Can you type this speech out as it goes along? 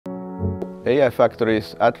AI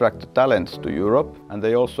factories attract talents to Europe, and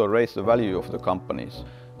they also raise the value of the companies.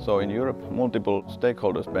 So in Europe, multiple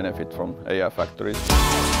stakeholders benefit from AI factories.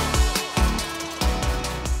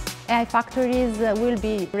 AI factories will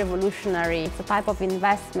be revolutionary. It's a type of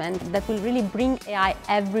investment that will really bring AI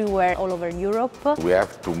everywhere, all over Europe. We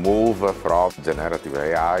have to move from generative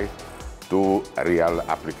AI to real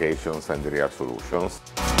applications and real solutions.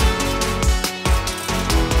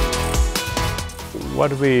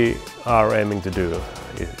 What we are aiming to do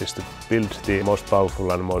is to build the most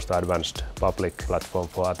powerful and most advanced public platform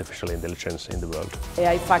for artificial intelligence in the world.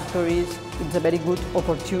 AI factories is a very good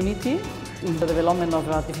opportunity in the development of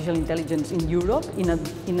artificial intelligence in Europe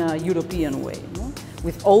in a European way, no?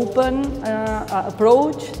 With open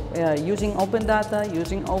approach, using open data,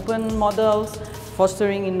 using open models,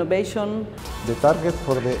 fostering innovation. The target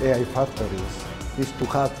for the AI factories is to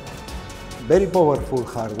have very powerful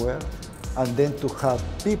hardware and then to have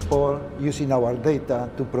people using our data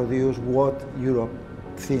to produce what Europe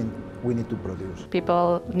thinks we need to produce.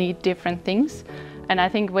 People need different things, and I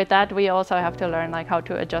think with that we also have to learn how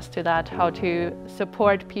to adjust to that, how to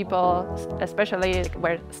support people, especially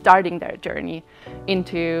when starting their journey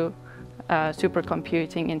into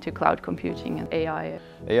supercomputing, into cloud computing and AI.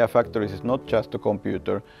 AI factories is not just a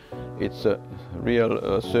computer, it's a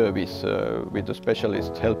real service with a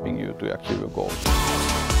specialist helping you to achieve your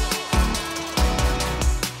goals.